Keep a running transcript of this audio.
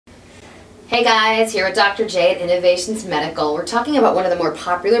Hey guys, here with Dr. J at Innovations Medical. We're talking about one of the more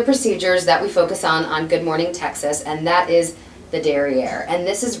popular procedures that we focus on Good Morning Texas, and that is the derriere. And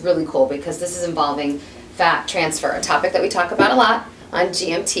this is really cool because this is involving fat transfer, a topic that we talk about a lot on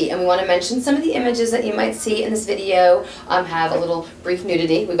GMT. And we want to mention some of the images that you might see in this video have a little brief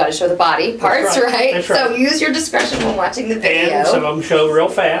nudity. We've got to show the body parts, right? That's right. So use your discretion when watching the video. And some of them show real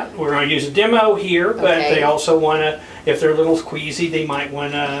fat. We're going to use a demo here, but they also want to, if they're a little queasy, they might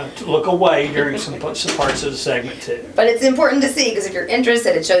want to look away during some parts of the segment too. But it's important to see because if you're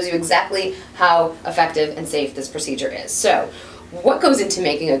interested, it shows you exactly how effective and safe this procedure is. So, what goes into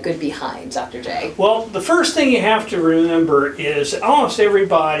making a good behind, Dr. J? Well, the first thing you have to remember is almost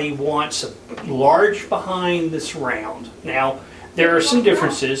everybody wants a large behind that's round. Now, there are some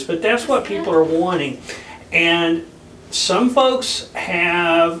differences, but that's what people are wanting. And some folks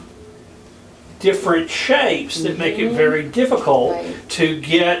have different shapes that make it very difficult to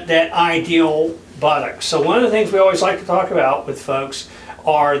get that ideal buttock. So one of the things we always like to talk about with folks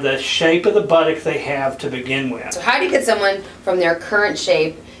are the shape of the buttock they have to begin with. So how do you get someone from their current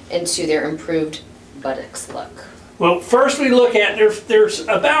shape into their improved buttocks look? Well, first we look at, there's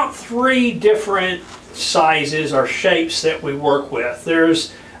about 3 different sizes or shapes that we work with.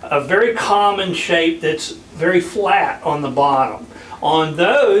 There's a very common shape that's very flat on the bottom. On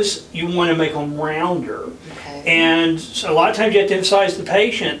those, you want to make them rounder. And so a lot of times you have to emphasize the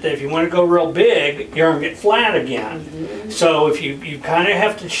patient that if you want to go real big, you're going to get flat again. So if you kind of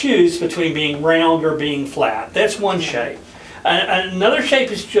have to choose between being round or being flat. That's one shape. Another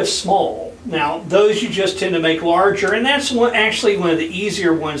shape is just small. Now those you just tend to make larger, and that's actually one of the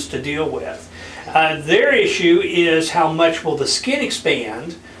easier ones to deal with. Their issue is how much will the skin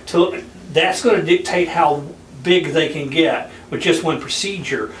expand. That's going to dictate how big they can get with just one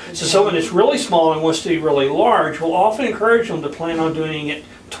procedure. So someone that's really small and wants to be really large, we'll often encourage them to plan on doing it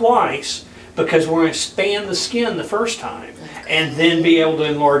twice because we're going to expand the skin the first time and then be able to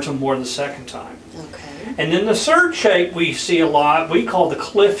enlarge them more the second time. And then the third shape we see a lot, we call the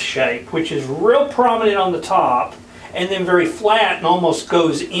cliff shape, which is real prominent on the top and then very flat and almost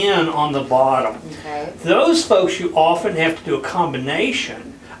goes in on the bottom. Those folks, you often have to do a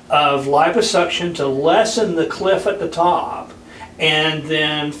combination of liposuction to lessen the cliff at the top and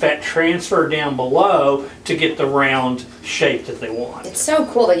then fat transfer down below to get the round shape that they want. It's so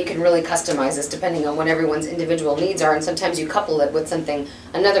cool that you can really customize this depending on what everyone's individual needs are, and sometimes you couple it with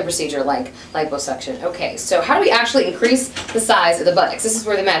another procedure like liposuction. Okay, so how do we actually increase the size of the buttocks? This is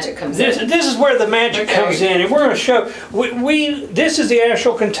where the magic comes in. This is where the magic comes in, and we're going to show, this is the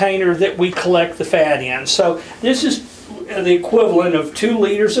actual container that we collect the fat in. So this is the equivalent of 2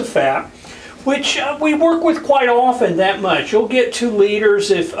 liters of fat, which we work with quite often, that much. You'll get 2 liters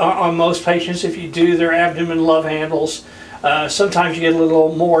if on most patients if you do their abdomen love handles. Sometimes you get a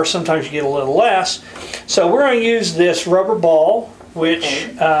little more, sometimes you get a little less. So we're going to use this rubber ball, which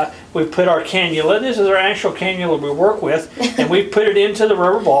we put our cannula. This is our actual cannula we work with, and we put it into the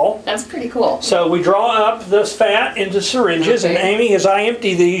rubber ball. That's pretty cool. So we draw up this fat into syringes, and Amy, as I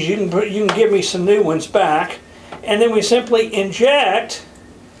empty these, you can give me some new ones back. And then we simply inject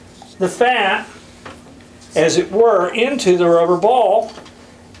the fat, as it were, into the rubber ball,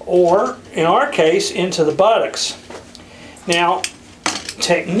 or in our case, into the buttocks. Now,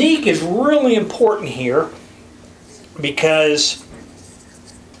 technique is really important here because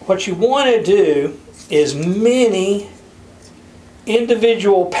what you want to do is many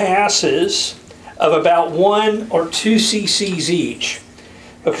individual passes of about 1 or 2 cc's each.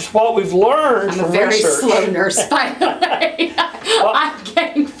 Because what we've learned from very research... slow nurse, by the way. I'm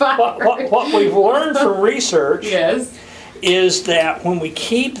getting fired. What we've learned from research is that when we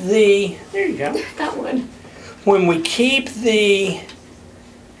keep the... There you go. That one. When we keep the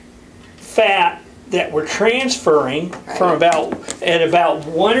fat that we're transferring from about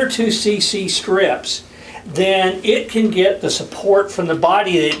 1 or 2 cc strips, then it can get the support from the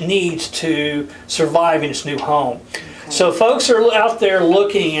body that it needs to survive in its new home. So folks are out there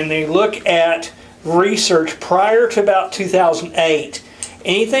looking, and they look at research prior to about 2008.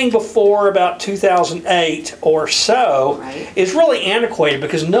 Anything before about 2008 or so is really antiquated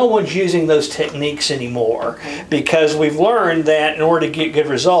because no one's using those techniques anymore. Because we've learned that in order to get good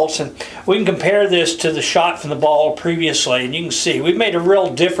results, and we can compare this to the shot from the ball previously, and you can see we've made a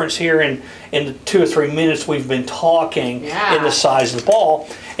real difference here in the 2 or 3 minutes we've been talking in the size of the ball.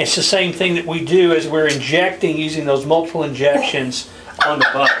 It's the same thing that we do as we're injecting using those multiple injections on the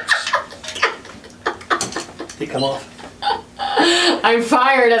buttocks. Did it come off? I'm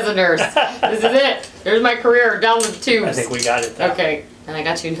fired as a nurse. This is it. There's my career down the tubes. I think we got it though. Okay, and I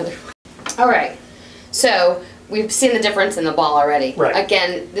got you another one. All right, so we've seen the difference in the ball already. Right.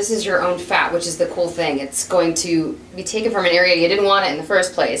 Again, this is your own fat, which is the cool thing. It's going to be taken from an area you didn't want it in the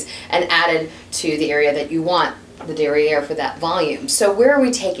first place and added to the area that you want the derriere for that volume. So where are we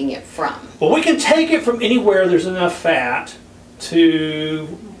taking it from? Well, we can take it from anywhere there's enough fat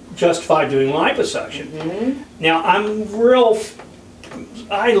to justify doing liposuction. Now,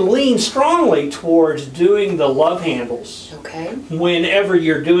 I lean strongly towards doing the love handles whenever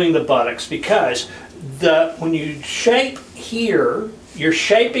you're doing the buttocks, because when you shape here, you're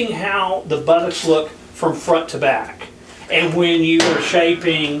shaping how the buttocks look from front to back. And when you are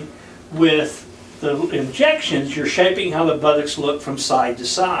shaping with the injections, you're shaping how the buttocks look from side to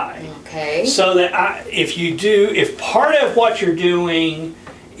side. Okay. So that if part of what you're doing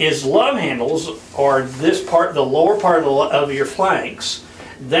is love handles, or this part, the lower part of your flanks,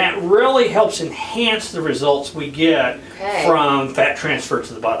 that really helps enhance the results we get from fat transfer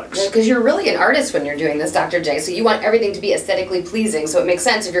to the buttocks. Because you're really an artist when you're doing this, Dr. J, so you want everything to be aesthetically pleasing, so it makes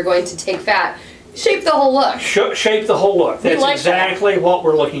sense if you're going to take fat, shape the whole look. Shape the whole look. That's exactly what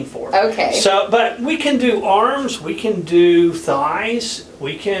we're looking for. Okay. So, but we can do arms, we can do thighs,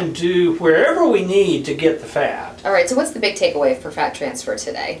 we can do wherever we need to get the fat. All right, so what's the big takeaway for fat transfer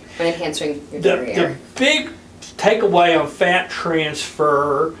today when enhancing your derriere? The big takeaway on fat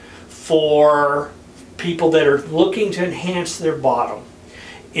transfer for people that are looking to enhance their bottom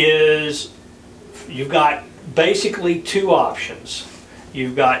is you've got basically two options.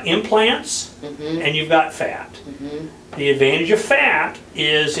 You've got implants and you've got fat. The advantage of fat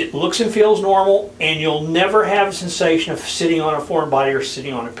is it looks and feels normal, and you'll never have a sensation of sitting on a foreign body or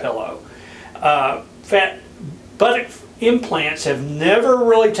sitting on a pillow. Fat buttock implants have never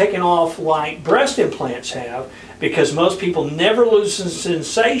really taken off like breast implants have, because most people never lose the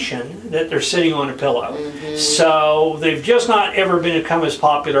sensation that they're sitting on a pillow. So they've just not ever become as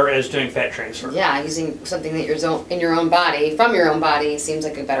popular as doing fat transfer. Yeah, using something that in your own body, from your own body, seems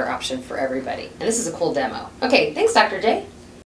like a better option for everybody. And this is a cool demo. Okay, thanks, Dr. J.